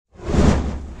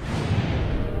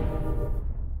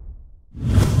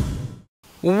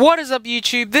What is up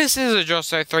YouTube, this is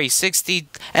Adrosso360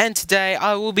 and today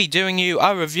I will be doing you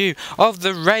a review of the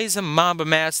Razer Mamba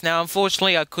mouse. Now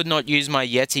unfortunately I could not use my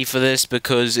Yeti for this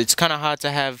because it's kind of hard to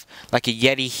have like a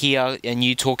Yeti here and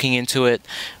you talking into it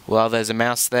while there's a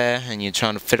mouse there and you're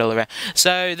trying to fiddle around.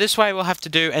 So this way we'll have to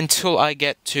do until I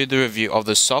get to the review of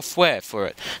the software for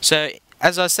it. So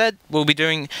as I said,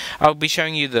 I'll be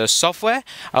showing you the software,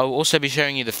 I'll also be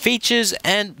showing you the features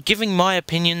and giving my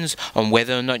opinions on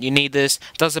whether or not you need this,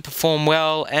 does it perform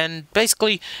well, and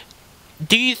basically,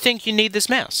 do you think you need this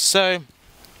mouse? So,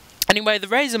 anyway, the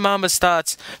Razer Mamba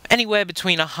starts anywhere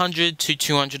between $100 to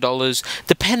 $200,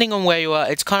 depending on where you are.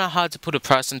 It's kind of hard to put a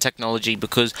price on technology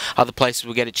because other places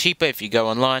will get it cheaper if you go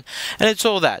online, and it's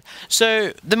all that.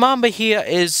 So, the Mamba here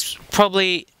is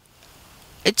probably...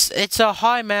 It's a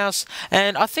high mouse,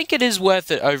 and I think it is worth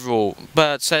it overall.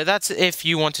 But so that's if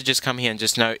you want to just come here and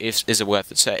just know if is it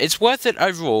worth it. So it's worth it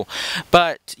overall,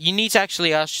 but you need to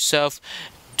actually ask yourself,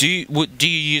 do you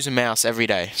use a mouse every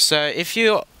day? So if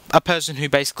you're a person who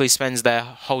basically spends their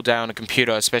whole day on a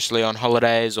computer, especially on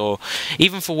holidays or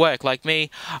even for work like me,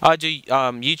 I do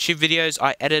YouTube videos,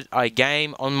 I edit, I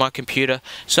game on my computer,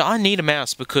 so I need a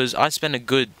mouse because I spend a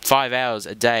good 5 hours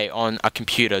a day on a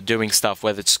computer doing stuff,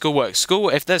 whether it's schoolwork,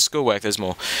 if there's schoolwork there's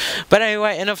more. But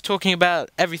anyway, enough talking about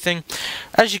everything.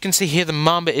 As you can see here, the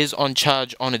Mamba is on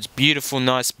charge on its beautiful,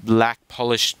 nice, black,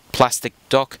 polished plastic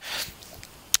dock.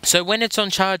 So when it's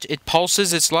on charge, it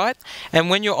pulses its light,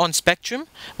 and when you're on spectrum,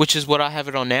 which is what I have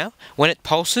it on now, when it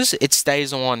pulses, it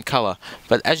stays on one color.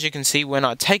 But as you can see, when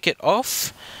I take it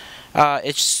off,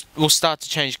 it will start to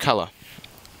change color.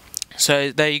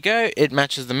 So there you go, it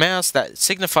matches the mouse, that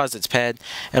signifies it's paired,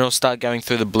 and it'll start going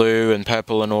through the blue and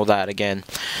purple and all that again.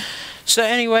 So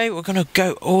anyway, we're going to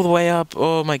go all the way up.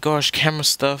 Oh my gosh, camera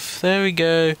stuff, there we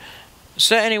go.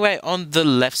 So anyway, on the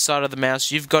left side of the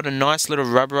mouse, you've got a nice little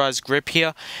rubberized grip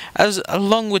here,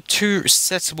 along with two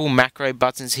accessible macro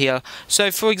buttons here. So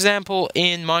for example,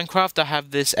 in Minecraft I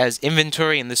have this as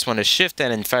inventory and this one is shift,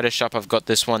 and in Photoshop I've got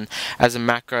this one as a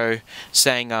macro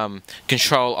saying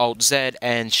Control Alt Z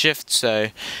and shift. So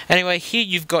anyway, here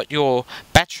you've got your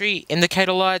battery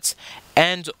indicator lights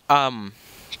and the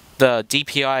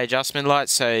DPI adjustment light,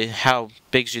 so how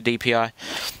big's your DPI.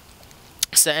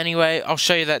 So anyway, I'll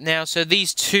show you that now. So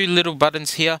these two little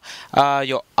buttons here are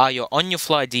your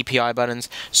on-your-fly DPI buttons.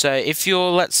 So if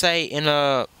you're, let's say, in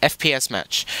a FPS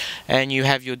match and you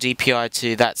have your DPI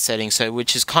to that setting, so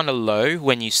which is kind of low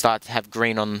when you start to have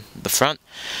green on the front.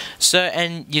 So,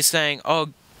 and you're saying,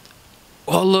 oh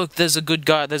look, there's a good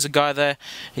guy, there's a guy there,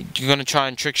 you're going to try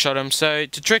and trick shot him. So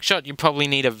to trick shot, you probably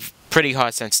need a pretty high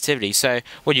sensitivity. So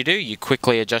what you do, you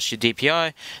quickly adjust your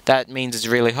DPI, that means it's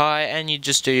really high, and you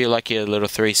just do like your little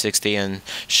 360 and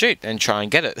shoot and try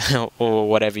and get it, or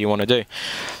whatever you want to do.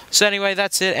 So anyway,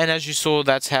 that's it, and as you saw,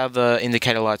 that's how the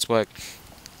indicator lights work.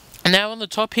 Now on the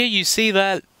top here, you see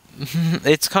that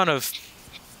it's kind of,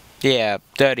 yeah,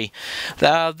 dirty.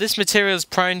 This material is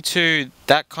prone to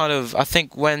that kind of, I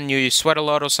think when you sweat a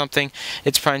lot or something,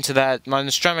 it's prone to that. My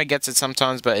Nostromo gets it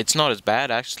sometimes, but it's not as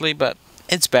bad actually, but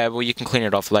it's bad. Well, you can clean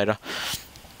it off later.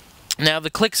 Now the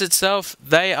clicks itself,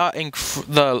 they are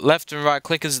the left and right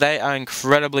clickers, they are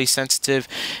incredibly sensitive.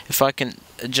 If I can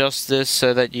adjust this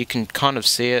so that you can kind of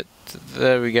see it,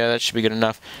 there we go, that should be good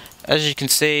enough. As you can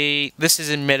see, this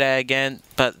is in mid-air again,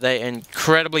 but they're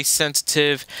incredibly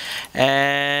sensitive.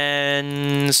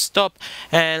 And stop.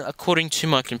 And according to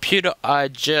my computer, I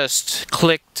just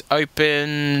clicked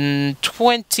open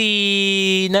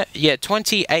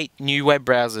 28 new web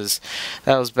browsers.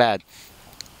 That was bad.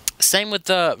 Same with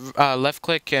the left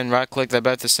click and right click, they're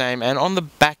both the same. And on the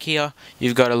back here,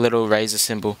 you've got a little Razer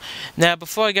symbol. Now,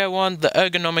 before I go on, the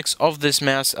ergonomics of this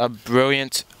mouse are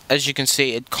brilliant. As you can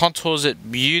see, it contours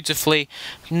it beautifully.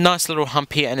 Nice little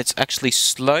hump here, and it's actually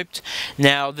sloped.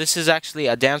 Now, this is actually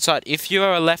a downside. If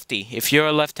you're a lefty, if you're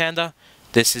a left-hander,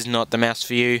 this is not the mouse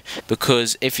for you,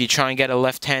 because if you try and get a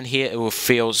left hand here, it will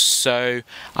feel so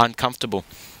uncomfortable.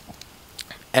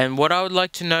 And what I would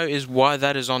like to know is why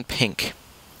that is on pink.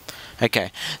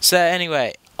 Okay, so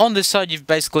anyway, on this side you've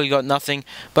basically got nothing,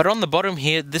 but on the bottom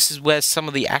here, this is where some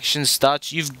of the action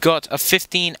starts. You've got a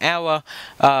 15-hour,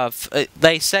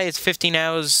 they say it's 15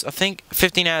 hours, I think,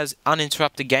 15 hours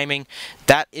uninterrupted gaming.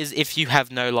 That is if you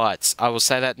have no lights, I will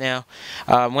say that now.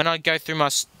 When I go through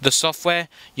the software,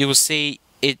 you will see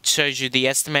it shows you the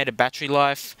estimated battery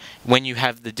life when you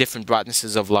have the different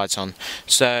brightnesses of lights on.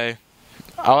 So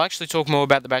I'll actually talk more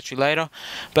about the battery later.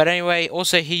 But anyway,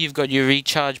 also here you've got your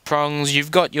recharge prongs, you've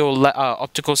got your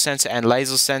optical sensor and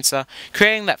laser sensor,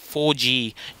 creating that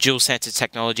 4G dual sensor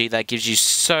technology that gives you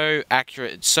so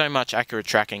much accurate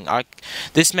tracking.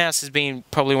 This mouse has been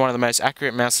probably one of the most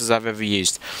accurate mouses I've ever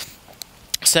used.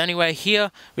 So anyway, here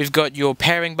we've got your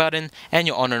pairing button and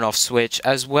your on and off switch,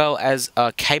 as well as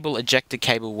a cable ejector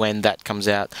cable when that comes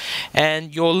out.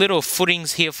 And your little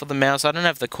footings here for the mouse, I don't know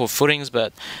if they're called footings,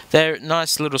 but they're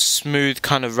nice little smooth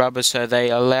kind of rubber, so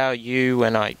they allow you,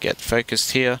 when I get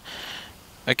focused here,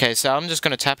 okay, so I'm just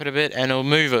going to tap it a bit and it'll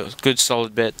move a good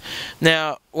solid bit.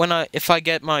 Now, if I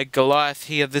get my Goliath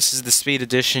here, this is the Speed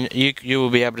Edition, you will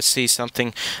be able to see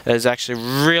something that is actually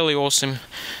really awesome.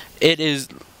 It is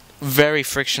very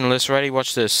frictionless. Ready?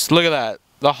 Watch this. Look at that.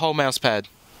 The whole mouse pad.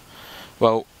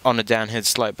 Well, on a downhill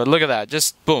slope, but look at that.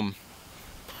 Just boom.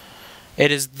 It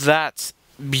is that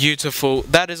beautiful.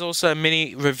 That is also a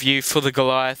mini review for the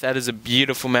Goliath. That is a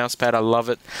beautiful mouse pad. I love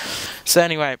it. So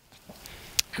anyway,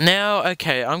 now,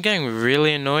 okay, I'm getting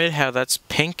really annoyed how that's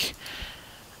pink.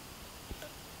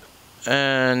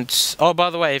 And, oh,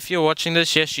 by the way, if you're watching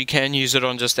this, yes, you can use it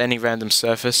on just any random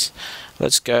surface.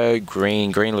 Let's go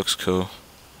green. Green looks cool.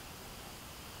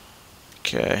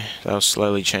 Okay, that'll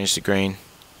slowly change to green.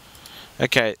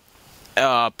 Okay,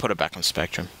 I'll put it back on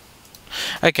spectrum.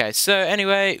 Okay, so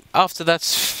anyway, after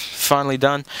that's finally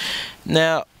done,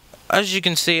 now, as you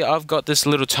can see, I've got this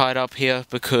little tied up here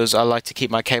because I like to keep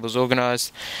my cables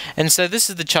organized. And so this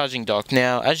is the charging dock.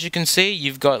 Now, as you can see,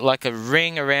 you've got like a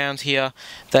ring around here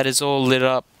that is all lit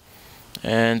up.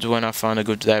 And when I find a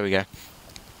good, there we go.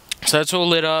 So it's all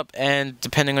lit up, and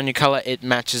depending on your color, it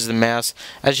matches the mouse.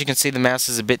 As you can see, the mouse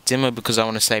is a bit dimmer because I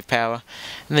want to save power.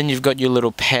 And then you've got your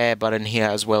little pair button here,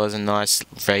 as well as a nice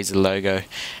Razer logo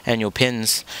and your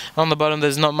pins. On the bottom,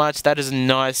 there's not much. That is a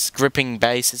nice gripping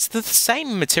base. It's the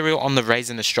same material on the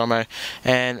Razer Nostromo,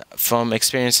 and from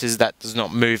experiences, that does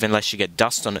not move unless you get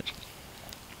dust on it.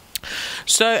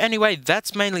 So anyway,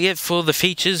 that's mainly it for the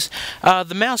features.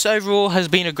 The mouse overall has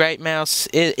been a great mouse.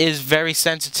 It is very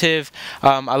sensitive.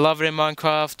 I love it in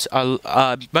Minecraft.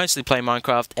 I mostly play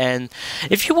Minecraft, and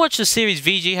if you watch the series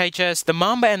VGHS, the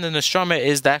Mamba and the Nostromo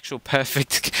is the actual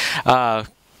perfect kind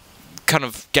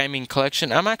of gaming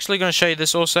collection. I'm actually going to show you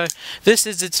this also. This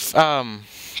is its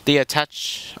the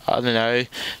attach, I don't know,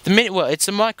 well, it's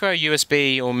a micro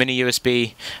USB or mini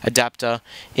USB adapter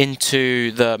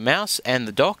into the mouse and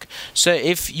the dock. So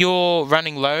if you're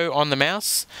running low on the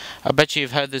mouse, I bet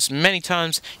you've heard this many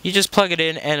times, you just plug it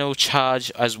in and it'll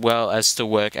charge as well as still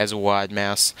work as a wired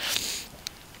mouse.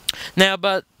 Now,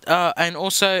 and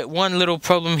also one little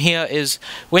problem here is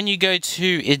when you go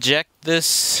to eject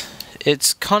this,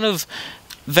 it's kind of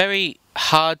very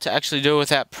hard to actually do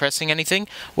without pressing anything.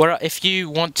 If you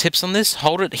want tips on this,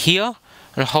 hold it here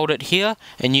and hold it here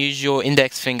and use your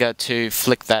index finger to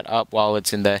flick that up while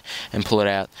it's in there and pull it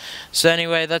out. So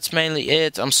anyway, that's mainly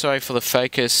it. I'm sorry for the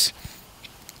focus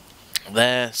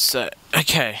there. So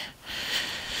okay,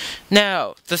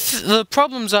 now the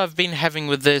problems I've been having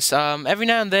with this, every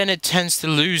now and then it tends to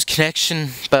lose connection,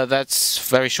 but that's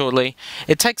very shortly.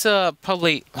 It takes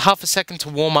probably half a second to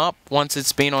warm up once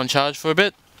it's been on charge for a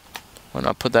bit. When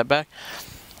I put that back.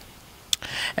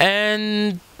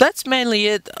 And that's mainly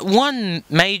it. One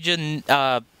major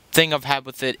thing I've had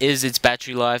with it is its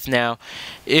battery life. Now,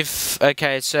 if you're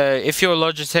a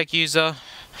Logitech user,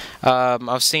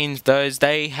 I've seen those,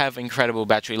 they have incredible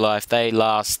battery life. They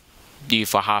last you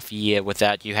for half a year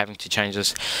without you having to change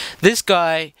this. This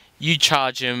guy, you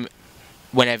charge him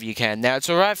whenever you can. Now, it's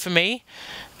alright for me,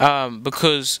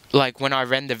 because like when I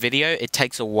render video, it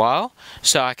takes a while,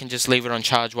 so I can just leave it on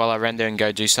charge while I render and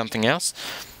go do something else.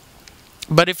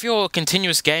 But if you're a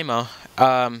continuous gamer,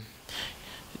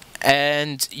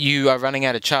 and you are running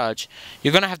out of charge,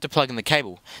 you're going to have to plug in the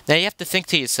cable. Now you have to think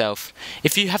to yourself,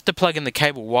 if you have to plug in the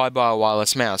cable, why buy a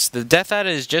wireless mouse? The Death Adder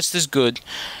is just as good.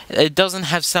 It doesn't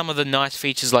have some of the nice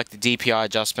features like the DPI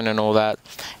adjustment and all that,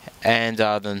 and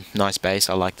the nice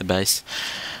bass. I like the bass.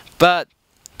 But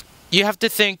you have to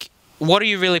think, what are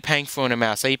you really paying for in a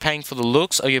mouse? Are you paying for the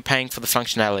looks, or are you paying for the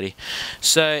functionality?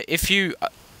 So if you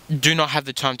do not have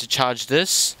the time to charge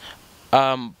this,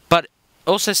 but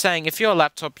also saying, if you're a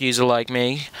laptop user like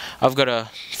me, I've got a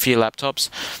few laptops,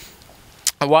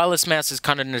 a wireless mouse is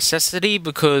kind of a necessity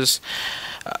because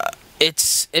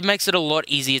it makes it a lot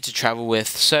easier to travel with.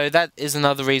 So that is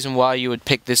another reason why you would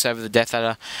pick this over the Death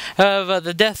Adder. However,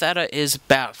 the Death Adder is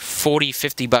about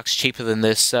 40-50 bucks cheaper than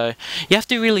this, so you have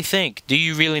to really think, do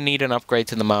you really need an upgrade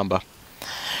to the Mamba?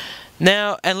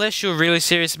 Now, unless you're really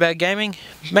serious about gaming,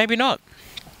 maybe not.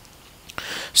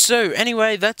 So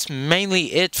anyway, that's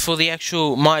mainly it for the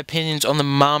actual my opinions on the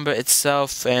Mamba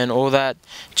itself and all that.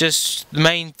 Just the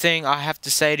main thing I have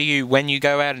to say to you when you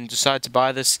go out and decide to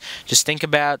buy this, just think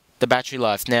about the battery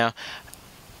life. Now,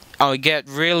 I get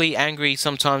really angry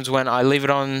sometimes when I leave it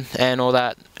on and all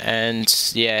that, and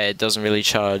yeah, it doesn't really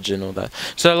charge and all that.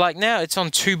 So like now it's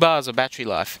on 2 bars of battery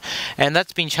life, and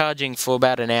that's been charging for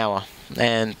about an hour,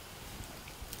 and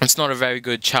it's not a very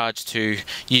good charge to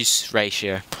use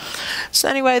ratio. So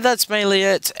anyway, that's mainly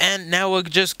it, and now we're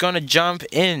just gonna jump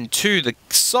into the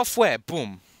software.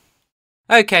 Boom.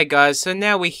 Okay guys, so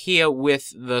now we're here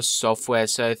with the software,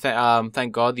 so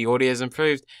thank God the audio has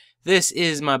improved. This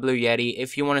is my Blue Yeti.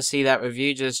 If you want to see that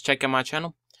review, just check out my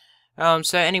channel.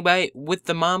 So anyway, with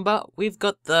the Mamba, we've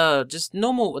got the just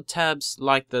normal tabs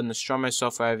like the Nostromo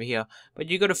software over here, but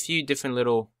you got a few different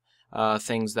little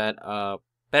things that are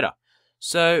better.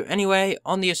 So anyway,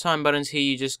 on the assign buttons here,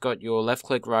 you just got your left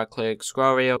click, right click,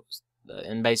 scroll wheel,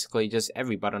 and basically just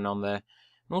every button on there.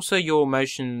 And also your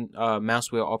motion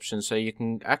mouse wheel options, so you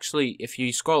can actually, if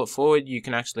you scroll it forward, you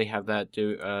can actually have that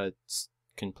do a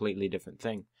completely different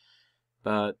thing.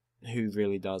 But who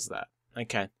really does that?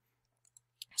 Okay.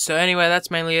 So anyway, that's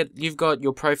mainly it. You've got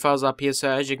your profiles up here. So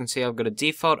as you can see, I've got a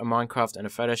default, a Minecraft, and a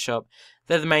Photoshop.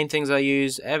 They're the main things I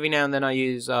use. Every now and then I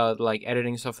use like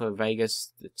editing software,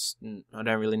 Vegas. I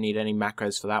don't really need any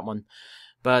macros for that one.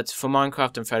 But for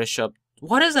Minecraft and Photoshop,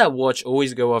 why does that watch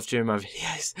always go off during my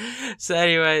videos? So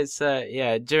anyway,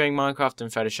 yeah, during Minecraft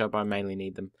and Photoshop, I mainly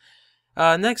need them.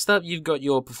 Next up, you've got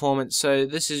your performance. So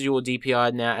this is your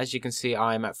DPI now. As you can see,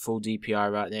 I am at full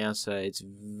DPI right now, so it's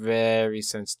very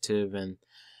sensitive, and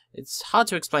it's hard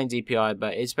to explain DPI,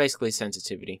 but it's basically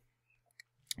sensitivity.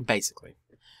 Basically.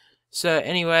 So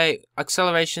anyway,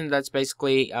 acceleration, that's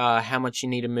basically how much you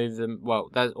need to move them. Well,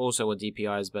 that's also what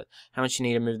DPI is, but how much you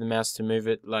need to move the mouse to move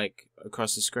it, like,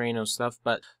 across the screen or stuff.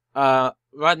 But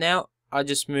right now, I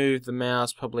just moved the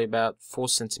mouse probably about 4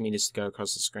 centimeters to go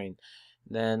across the screen.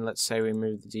 Then let's say we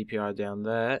move the DPI down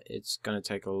there, it's going to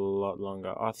take a lot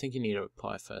longer. I think you need to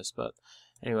apply first, but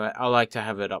anyway, I like to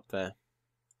have it up there.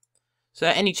 So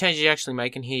any changes you actually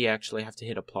make in here, you actually have to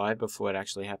hit apply before it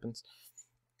actually happens.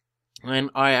 And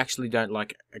I actually don't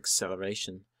like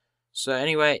acceleration. So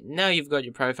anyway, now you've got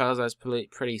your profiles, that's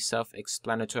pretty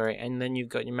self-explanatory, and then you've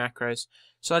got your macros.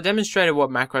 So I demonstrated what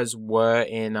macros were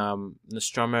in the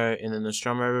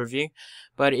Nostromo review.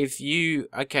 But if you,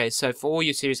 okay, so for all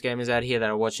you serious gamers out here that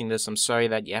are watching this, I'm sorry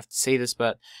that you have to see this,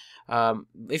 but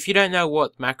if you don't know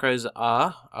what macros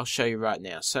are, I'll show you right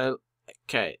now. So,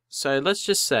 okay, so let's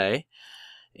just say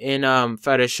in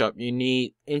Photoshop, you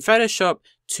need, in Photoshop,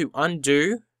 to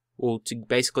undo, or to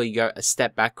basically go a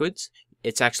step backwards,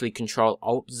 it's actually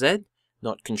Control-Alt-Z,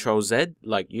 not Control-Z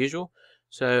like usual.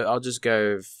 So I'll just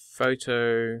go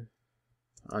Photo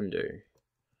Undo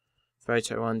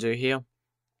here,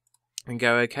 and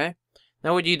go OK.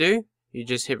 Now what do? You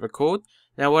just hit record.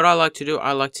 Now what I like to do,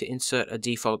 I like to insert a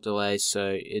default delay,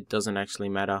 so it doesn't actually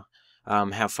matter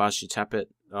how fast you tap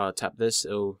this,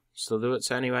 it'll still do it.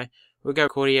 So anyway, we'll go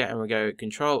record here, and we'll go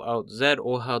Control-Alt-Z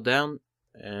all held down,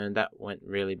 and that went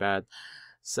really bad.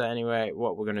 So anyway,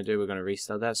 what we're going to do, we're going to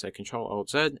restart that. So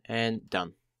Control-Alt-Z and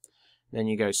done. Then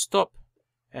you go stop,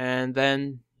 and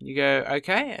then you go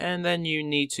OK, and then you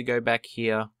need to go back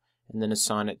here and then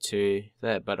assign it to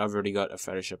there. But I've already got a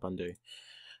Photoshop undo.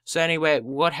 So anyway,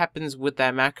 what happens with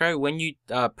that macro when you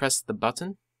press the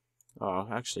button? Oh,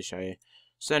 I'll actually show you.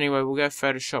 So anyway, we'll go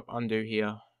Photoshop undo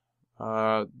here.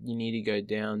 You need to go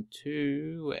down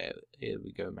to here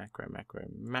we go, macro.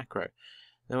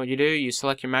 Then what you do, you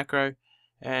select your macro.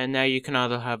 And now you can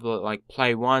either have like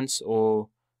play once or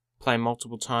play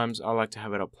multiple times. I like to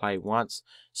have it play once.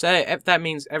 So if that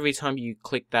means every time you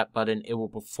click that button, it will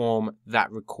perform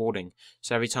that recording.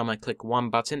 So every time I click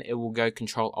one button, it will go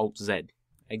Control-Alt-Z.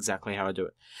 Exactly how I do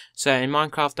it. So in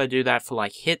Minecraft, I do that for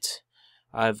like hit.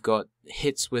 I've got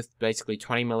hits with basically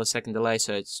 20 millisecond delay.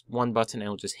 So it's one button and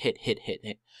it'll just hit.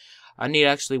 I need to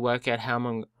actually work out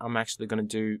how I'm actually going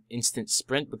to do instant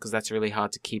sprint, because that's really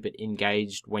hard to keep it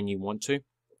engaged when you want to.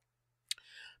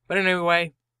 But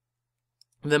anyway,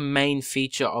 the main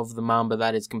feature of the Mamba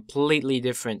that is completely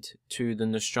different to the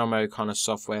Nostromo kind of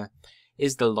software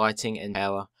is the lighting and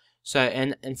power. So,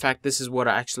 and in fact, this is what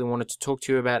I actually wanted to talk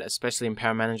to you about, especially in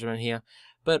power management here.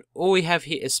 But all we have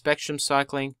here is spectrum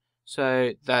cycling.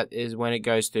 So that is when it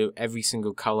goes to every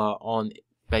single color on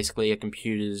basically a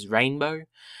computer's rainbow.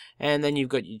 And then you've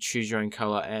got you choose your own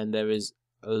color, and there is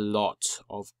a lot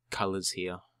of colors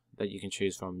here that you can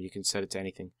choose from. You can set it to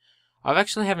anything. I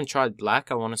actually haven't tried black.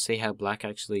 I want to see how black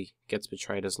actually gets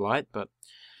portrayed as light, but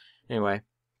anyway.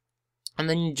 And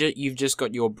then you've just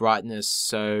got your brightness.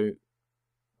 So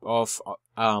off,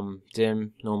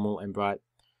 dim, normal, and bright.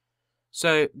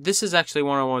 So this is actually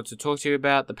what I wanted to talk to you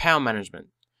about, the power management.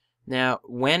 Now,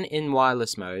 when in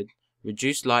wireless mode,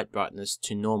 reduce light brightness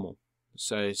to normal.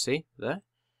 So see there?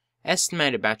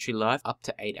 Estimated battery life up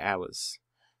to 8 hours.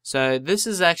 So this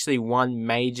is actually one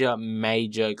major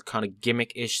kind of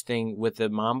gimmick-ish thing with the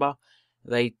Mamba.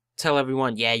 They tell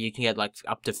everyone, yeah, you can get like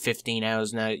up to 15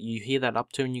 hours. Now you hear that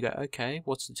up to and you go, okay,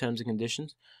 what's the terms and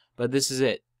conditions? But this is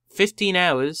it. 15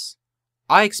 hours.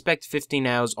 I expect 15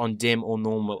 hours on dim or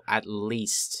normal at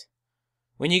least.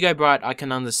 When you go bright, I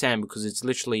can understand because it's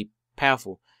literally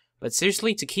powerful. But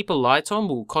seriously, to keep a light on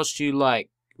will cost you like,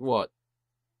 what,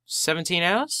 17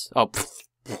 hours? Oh,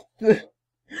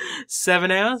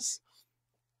 7 hours?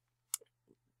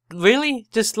 Really?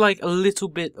 Just like a little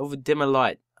bit of a dimmer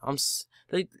light.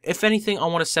 If anything, I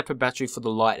want a separate battery for the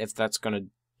light if that's going to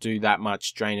do that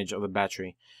much drainage of the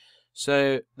battery.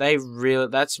 So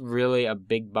that's really a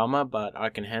big bummer, but I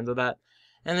can handle that.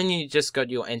 And then you just got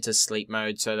your enter sleep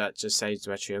mode, so that just saves the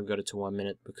battery. I've got it to 1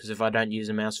 minute, because if I don't use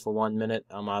a mouse for 1 minute,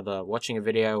 I'm either watching a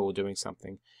video or doing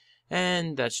something.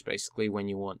 And that's basically when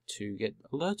you want to get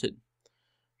alerted.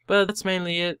 But that's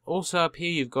mainly it. Also up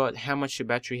here you've got how much your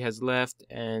battery has left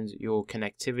and your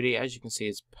connectivity. As you can see,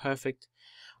 it's perfect.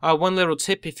 One little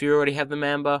tip if you already have the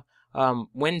Mamba.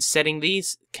 When setting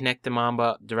these, connect the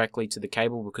Mamba directly to the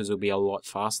cable because it'll be a lot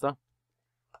faster.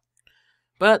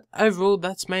 But overall,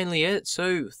 that's mainly it.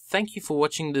 So thank you for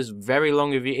watching this very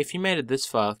long review. If you made it this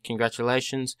far,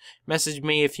 congratulations. Message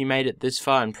me if you made it this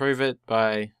far and prove it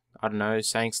by, I don't know,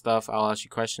 saying stuff. I'll ask you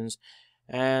questions.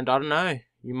 And I don't know,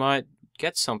 you might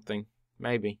get something,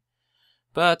 maybe.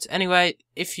 But anyway,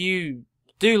 if you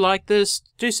do like this,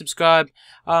 do subscribe.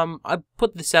 I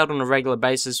put this out on a regular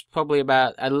basis, probably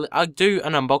about, I do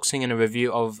an unboxing and a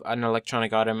review of an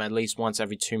electronic item at least once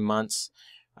every 2 months.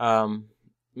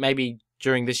 Maybe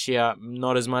during this year,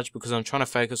 not as much because I'm trying to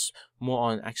focus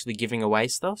more on actually giving away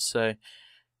stuff, so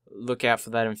look out for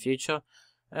that in future.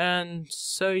 And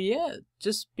so yeah,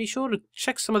 just be sure to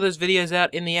check some of those videos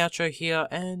out in the outro here,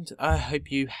 and I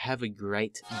hope you have a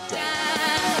great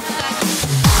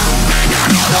day.